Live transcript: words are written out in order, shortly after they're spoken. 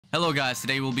Hello guys,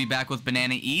 today we'll be back with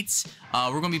Banana Eats.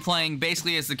 We're going to be playing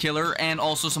basically as the killer and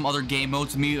also some other game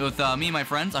modes with me and my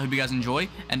friends. I hope you guys enjoy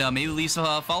and maybe leave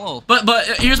a follow. But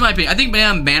here's my opinion. I think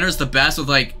Banana Manor is the best with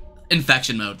like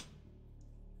infection mode.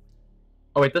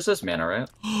 Oh wait, this is Manor, right?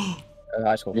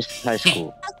 High school. This is high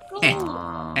school.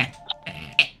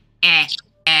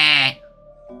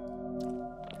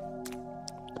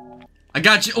 I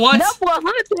got you. What?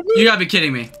 You gotta be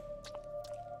kidding me.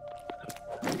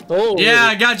 Oh, yeah,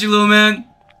 I got you, little man.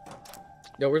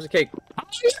 Yo, where's the cake? I'm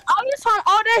just trying.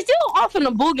 Oh, that's you off in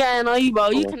the boogie on you, bro.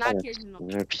 You cannot kill you.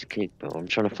 Where's a piece of cake, bro? I'm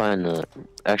trying to find the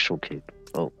actual cake.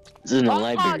 Oh, this is in the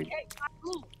library.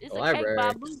 It's a cake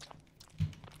by Blue.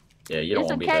 Yeah, you don't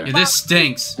want to be there. Yeah, this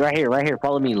stinks. Right here.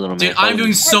 Follow me, little man. Dude, I'm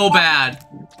doing so bad.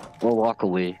 We'll walk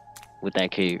away with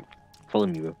that cake. Follow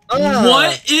me, bro.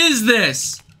 What is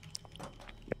this?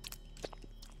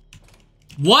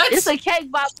 What? It's a cake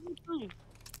by Blue.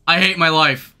 I hate my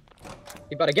life.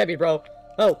 You about to get me, bro.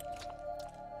 Oh.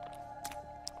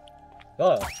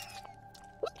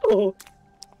 Oh.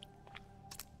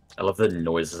 I love the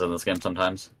noises in this game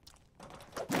sometimes.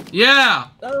 Yeah.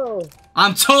 Oh.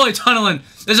 I'm totally tunneling.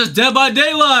 This is Dead by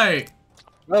Daylight.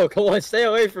 Oh, come on, stay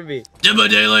away from me. Dead by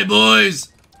Daylight,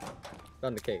 boys.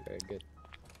 Found the cake, very good.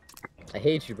 I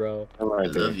hate you, bro. I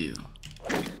love you.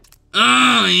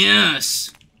 Oh,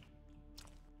 yes.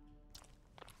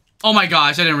 Oh my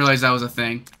gosh, I didn't realize that was a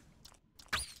thing.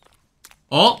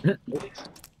 Oh.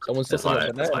 Someone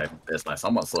It's like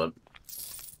someone slipped.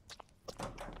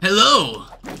 Hello.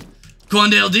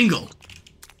 Quandale Dingle.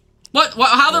 What?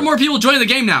 How are there more people joining the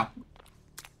game now?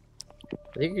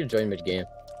 I think you can join mid-game.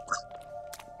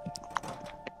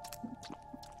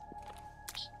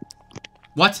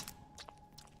 What?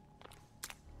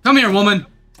 Come here, woman.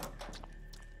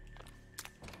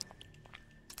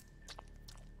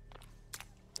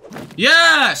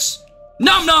 Yes!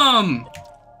 Num num!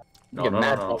 No.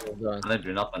 I didn't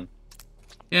do nothing.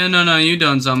 Yeah, no, you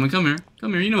done something. Come here.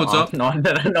 Come here, you know what's up. No, I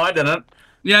didn't. No, I didn't.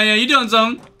 Yeah, you done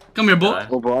something. Come here, boy.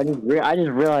 Oh, bro, I just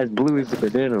realized Blue is the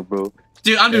banana, bro.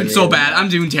 Dude, I'm doing so bad. I'm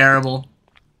doing terrible.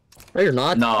 No, you're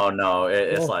not. No,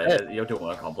 it's like, you're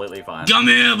doing completely fine. Come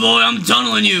here, boy, I'm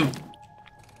tunneling you.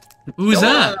 Who is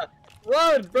that?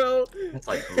 Run, bro. It's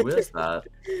like, who is that?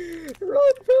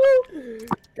 Run, bro.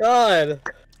 God.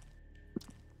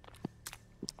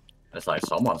 It's like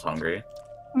someone's hungry.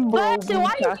 Bro,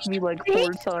 why you asked me like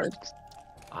 4 times.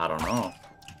 I don't know.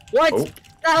 What?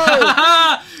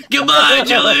 Oh. No. Goodbye,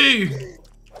 Jelly.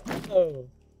 Oh.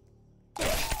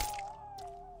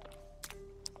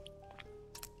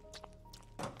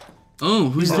 Oh,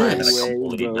 who's this?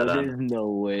 There's no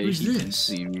way. Who's he can this?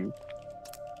 see me.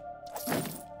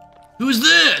 Who's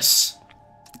this?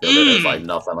 Yo, there's like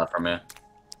nothing left from me.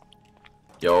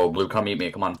 Yo, Blue, come eat me.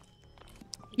 Come on.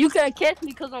 You can't catch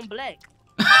me because I'm black.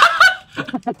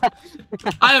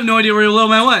 I have no idea where your little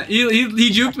man went. He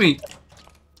juked me.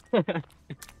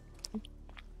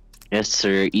 Yes,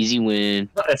 sir. Easy win.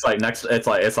 It's like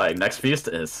next feast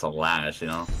is Slash, you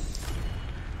know.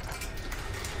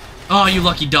 Oh, you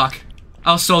lucky duck.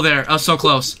 I was so there. I was so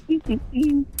close.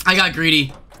 I got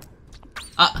greedy.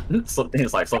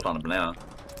 He's like slipped on a banana.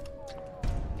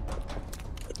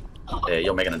 Yeah,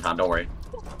 you'll make it in time. Don't worry.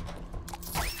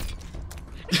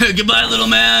 Goodbye, little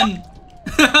man.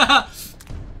 No!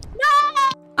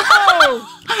 No!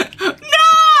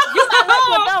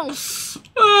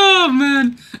 Oh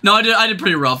man. No, I did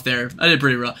pretty rough there. I did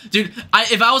pretty rough. Dude,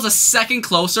 if I was a second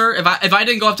closer, if I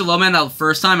didn't go up to low man that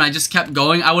first time and I just kept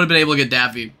going, I would have been able to get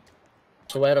Daffy.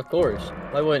 So of course.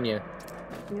 Why wouldn't you?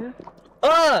 Yeah.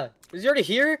 Ah! Is he already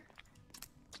here?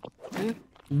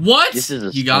 What? This is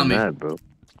a you got me. mad, bro.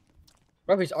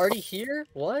 Bro, he's already here?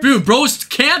 What? Dude, bro's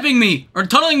camping me or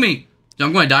tunneling me. Dude,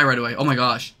 I'm going to die right away. Oh my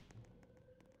gosh.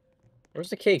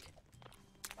 Where's the cake?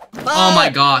 Oh my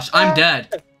gosh, I'm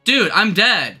dead. Dude, I'm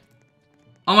dead.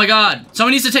 Oh my god.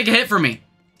 Someone needs to take a hit for me.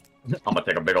 I'm gonna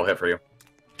take a big ol' hit for you.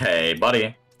 Hey,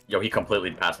 buddy. Yo, he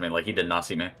completely passed me. Like, he did not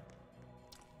see me.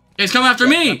 He's coming after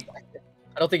me.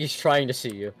 I don't think he's trying to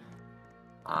see you.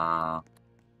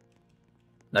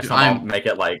 Next time I'll make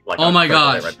it like oh my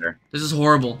gosh. right there. This is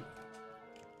horrible.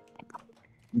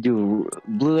 Dude,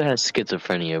 Blue has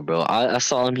schizophrenia, bro. I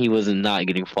saw him. He was not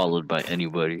getting followed by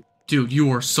anybody. Dude, you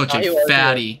are such a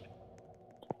fatty.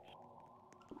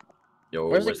 Yo,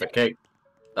 where's the cake?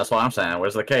 That's what I'm saying.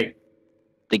 Where's the cake?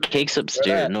 The cake's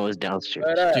upstairs. No, it's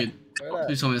downstairs. Dude,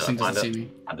 please tell me this thing doesn't see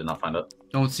me. I did not find it.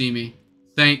 Don't see me.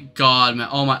 Thank God, man.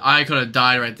 Oh my, I could have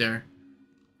died right there.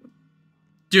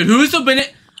 Dude, who's the banana?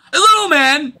 Little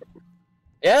man!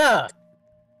 Yeah!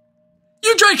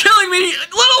 You tried killing me,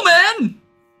 little man!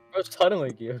 I was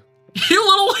tunneling you. You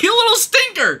little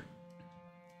stinker!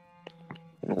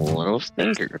 bro.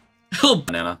 Stinker.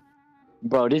 Banana.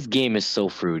 Bro, this game is so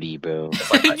fruity, bro.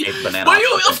 It's like I ate banana. What are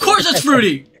you? Of course it's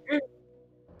fruity.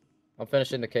 I'm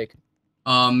finishing the cake.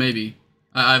 Maybe.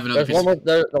 I have another There's piece. one more.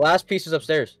 The last piece is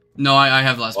upstairs. No, I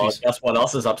have the last Well, piece. guess what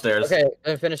else is upstairs? Okay,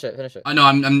 then finish it. Finish it. I know.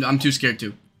 I'm too scared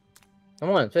to. Come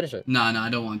on, finish it. Nah, I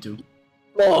don't want to.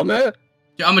 Oh man.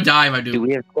 Dude, I'm gonna die if I do. Dude,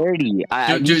 we have 30.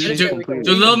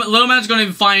 Dude, little man's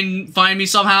gonna find me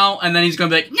somehow, and then he's gonna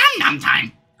be like, nom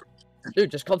time.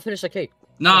 Dude, just come finish the cake.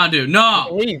 Nah, dude, no.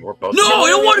 Leave. We're both No, I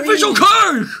don't want official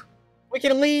card. We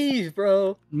can leave,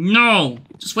 bro. No,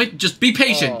 just wait. Just be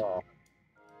patient. Oh.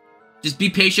 Just be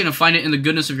patient and find it in the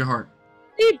goodness of your heart.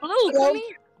 Hey, Blue, come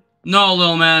here. No,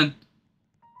 little man.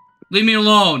 Leave me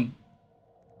alone.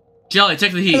 Jelly,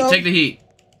 take the heat. Hello? Take the heat.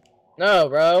 No,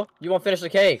 bro. You won't finish the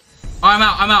cake. I'm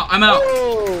out.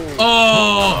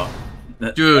 Oh.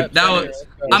 Oh, dude,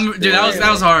 that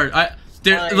was hard.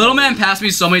 Little man passed me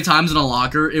so many times in a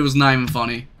locker. It was not even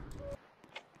funny.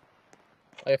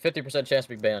 I have 50% chance to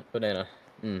be banned. Banana.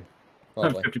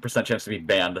 Lovely. 50% chance to be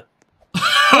banned.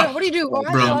 What do you do? Oh,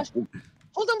 Bro. Hold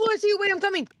on, Blue. I see you. Wait, I'm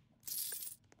coming.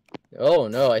 Oh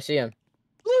no, I see him.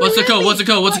 Blue, What's the hit code? me. What's the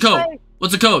code? What's the code?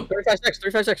 What's the code? 356.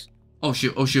 356. Oh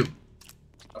shoot. Oh shoot.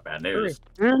 Bad news.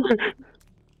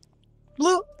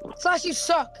 Blue, Slash, you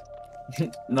suck.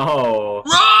 No.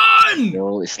 Run!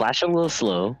 No, slash a little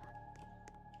slow.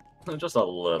 Just a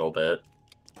little bit.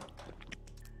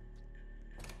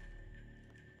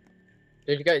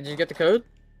 Did you get the code?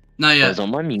 Not I yet. was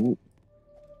on my mute.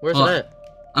 Where's Hold it on. at?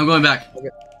 I'm going back.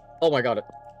 Oh my god.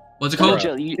 What's the Oh, code?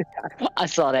 Jelly, I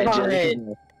saw that, Come on,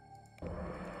 Jelly.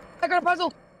 I got a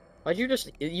puzzle. Why'd you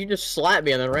just slapped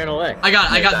me and then ran away? I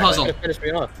got Exactly. puzzle. You finished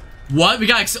me off. What? We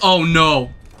got. Oh no.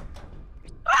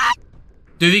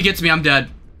 Dude, if he gets me, I'm dead.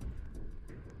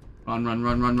 Run.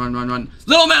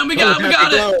 Little man, we got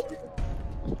it.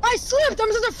 I slipped.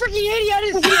 I'm such a freaking idiot. I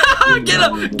didn't see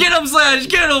it. Get him, Slash,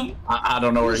 get him. I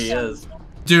don't know where he is.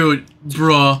 Dude,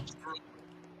 bruh.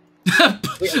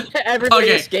 Everybody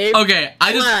escaped. Okay.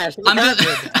 I'm just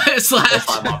Slash. It's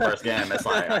like my first game. It's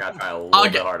like I gotta try a little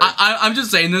bit harder. I'm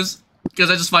just saying this because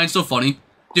I just find it so funny.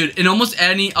 Dude, in almost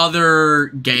any other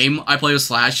game I play with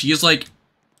Slash, he is like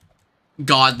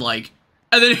godlike.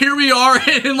 And then here we are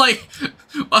in like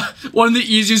one of the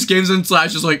easiest games in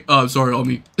Slash is like, oh, sorry, on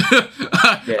me. Yeah,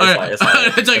 it's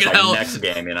like take an L. next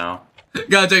game, you know.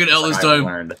 Gotta take an L this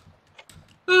time.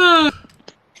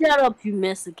 Shut up, you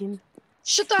Mexican.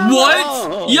 Shut the hell What?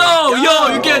 up.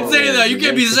 Yo, you can't say that. You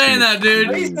can't be saying that, dude.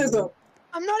 Racism.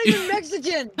 I'm not even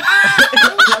Mexican.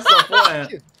 That's the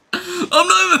point. I'm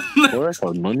not even. What's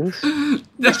up, money?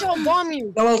 I shall bomb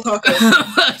you.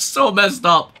 That's so messed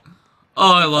up.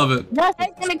 Oh, I love it. No,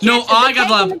 I got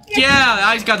the last. Yeah,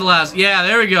 I got the last. Yeah,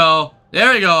 there we go.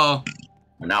 There we go.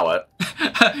 Now what?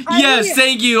 Yes,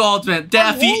 thank you, Ultimate.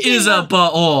 Daffy is a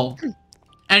butthole.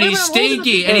 And he's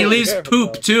stinky, and he leaves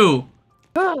poop, too.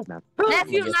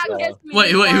 Nephew not gets me.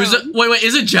 Wait, who's it? Wait,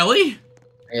 is it Jelly?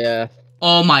 Yeah.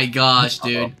 Oh my gosh,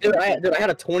 dude. Dude, I had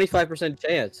a 25%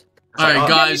 chance. Alright,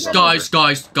 guys.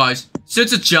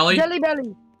 Since it's Jelly, Jelly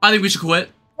belly. I think we should quit.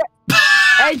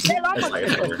 Hey, Jelly, I'm It's like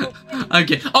it's over.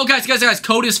 Okay. Oh, guys,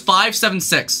 code is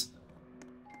 576.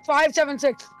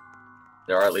 576.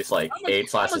 There are at least like 8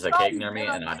 slices of cake near me,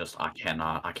 and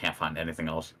I can't find anything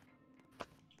else.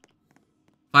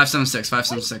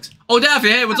 576. Oh, Daffy,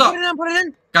 hey, what's up? Put it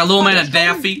in. Got a little man at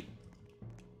Daffy.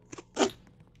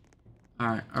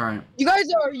 Alright. You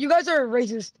guys are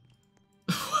racist.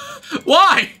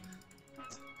 Why?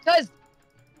 Guys,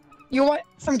 you know what?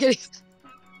 I'm kidding.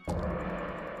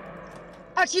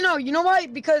 Actually, no. You know why?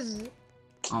 Because.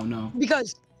 Oh no.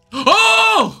 Because.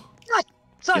 Oh!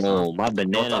 Such. No, my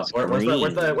banana's Where's green.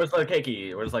 the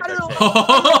cakey? Where's like I the don't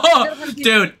cake? know.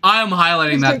 Dude, I am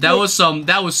highlighting that.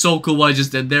 That was so cool what I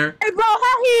just did there. Hey, bro,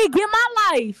 how he get my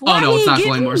life? Oh no, it's not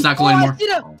cool anymore. It's not cool anymore.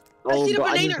 Oh, see the bro,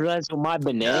 I just banana. realized with my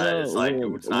banana, it's like,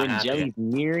 when, it's not happy. Jelly's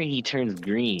near, he turns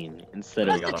green instead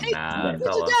You of. got That's a the mad What's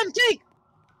fella. the damn cake?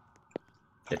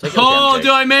 Yeah, take your Oh, damn dude,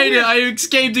 cake. I made it. I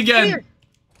escaped Come again. here.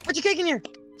 Put your cake in here.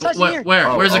 Touch in here. Where?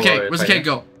 Oh, Where's the oh, cake? wait, Where's the right cake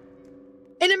go?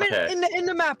 In the middle, Okay. in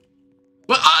the map.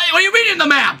 What do you mean in the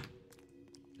map?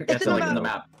 It's in like in the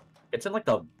map. It's in like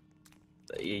the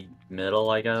middle,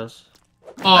 I guess.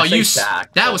 Oh, I say you.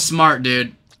 back, That but- was smart,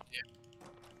 dude.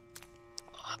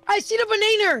 I see the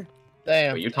banana.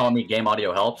 Damn. Wait, you telling me game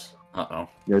audio helps? Uh-oh.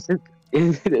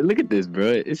 Look at this,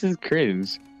 bro. This is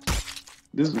cringe.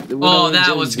 Oh,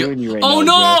 that was good. Oh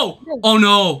no! Oh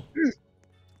no!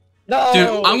 No.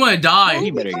 Dude, I'm gonna die.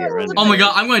 You better get rid of Oh my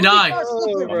god, I'm gonna die.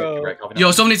 Oh, bro.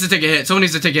 Yo, someone needs to take a hit. Someone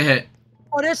needs to take a hit.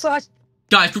 Oh, there's Slash.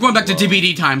 Guys, we're going back to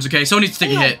DBD times, okay? Someone needs to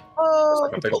take a hit. Oh.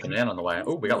 Like a big banana on the way.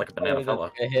 Oh, we got like a banana fella.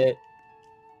 A hit.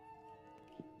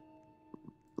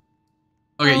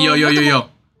 Okay, yo.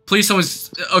 Please,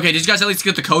 someone's... Okay, did you guys at least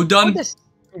get the code done?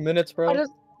 2 minutes, bro.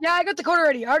 Yeah, I got the code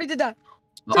already. I already did that.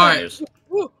 Alright.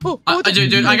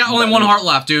 Dude, I got only 1 heart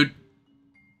left, dude.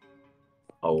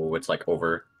 Oh, it's like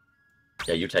over.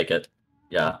 Yeah, you take it.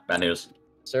 Yeah, bad news.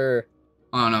 Sir.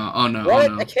 Oh no. What?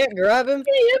 I can't grab him?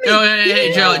 Yo,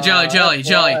 hey, Jelly.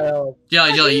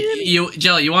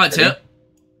 Jelly, you want a tip?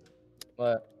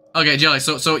 What? Okay, Jelly,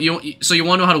 so you want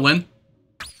to know how to win?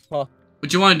 Huh.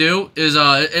 What you want to do is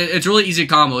it's really easy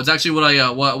combo. It's actually what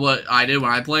I did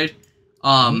when I played.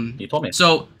 You told me.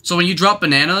 So when you drop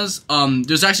bananas,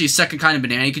 there's actually a second kind of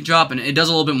banana you can drop, and it does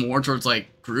a little bit more towards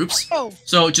like groups. Oh.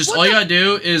 So just all you gotta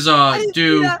do is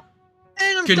do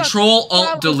Control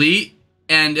Alt Delete,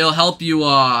 and it'll help you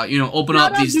open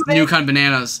up these new kind of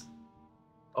bananas.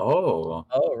 Oh.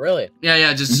 Oh, really?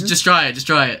 Yeah, just try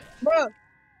it, Bro.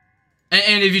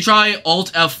 And if you try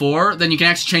Alt F4, then you can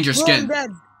actually change your skin. I'm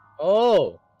dead.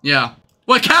 Oh. Yeah.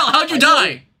 Wait, Cal, how'd you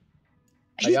die?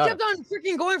 He kept on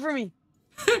freaking going for me.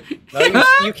 No,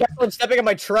 you kept on stepping on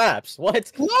my traps.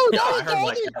 What? No, I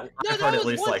heard at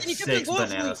least like 6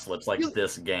 banana slips like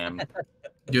this game.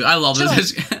 Dude, I love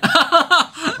this.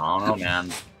 I don't know,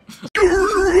 man.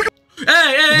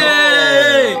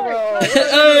 Hey!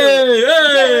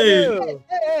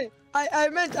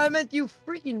 I meant you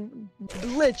freaking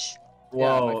glitch.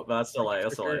 Whoa, that's delayed.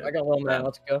 I got one man.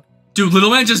 Let's go. Dude,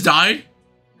 Little Man just died?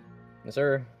 Yes,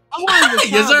 sir.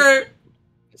 Yes, sir!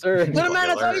 Yes, sir. Little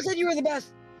man, I thought you said you were the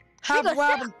best. What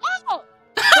happened?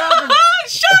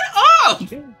 Shut up!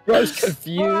 Bro's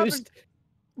confused.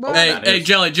 Hey,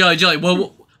 Jelly.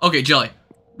 Well, okay, Jelly.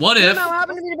 What if...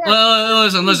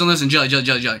 Listen,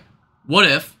 Jelly. What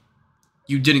if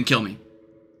you didn't kill me?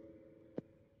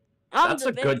 That's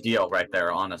a good deal right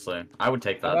there, honestly. I would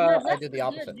take that. I did the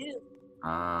opposite.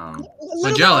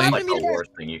 But Jelly... That's like the worst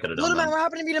thing you could have done. Little man, what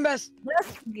happened to be the best?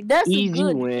 That's a Easy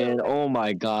good win. deal. Oh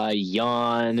my god,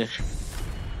 yawn.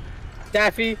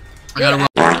 Daffy. I gotta run.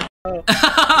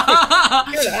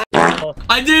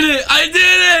 I did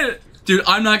it! Dude,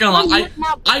 I'm not gonna lie.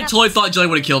 I totally thought Jelly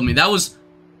would have killed me. That was...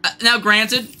 Now,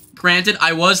 granted,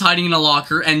 I was hiding in a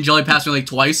locker and Jelly passed me like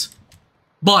twice.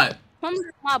 But... Come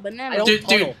to my banana.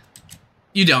 Dude,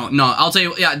 you don't. No, I'll tell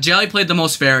you. Yeah, Jelly played the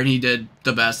most fair and he did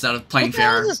the best out of playing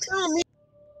fair. What do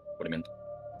you mean?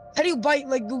 How do you bite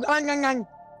like I don't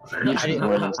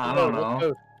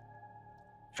know.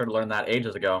 Should have learned that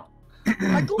ages ago.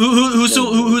 Who's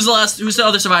the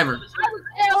other survivor?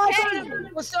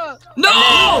 What's up?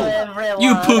 No!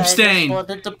 You poop stain.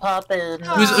 Wanted to pop in.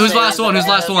 Who's last one? Who's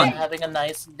last one? Having a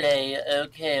nice day.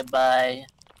 Okay, bye.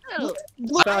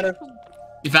 Found him.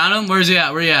 You found him? Where's he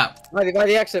at? Where you at? By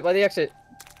the exit.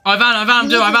 Oh, I found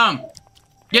him too. I found him.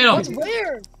 Get him.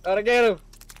 Where? Gotta get him.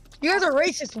 You guys are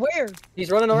racist. Where? He's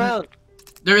running around.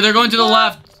 They're going to the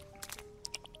left.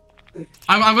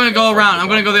 I'm gonna go around. I'm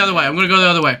gonna go the other way.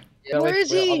 Yeah, Where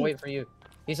is he? I'm waiting for you.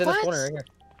 He's in this corner right here.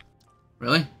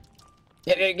 Really?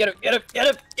 Get him!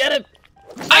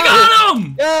 I got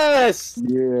him! Yes!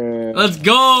 Yeah. Let's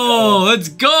go!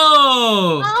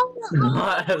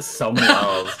 That's so many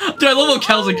L's. Dude, I love how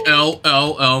Kel's like L.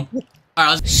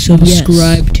 Alright,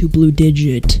 Subscribe to Blue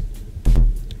Digit.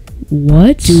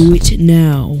 What? Do it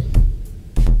now.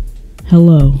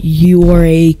 Hello. You are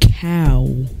a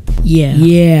cow.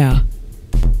 Yeah.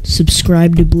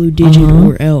 Subscribe to Blue Digit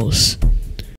or else.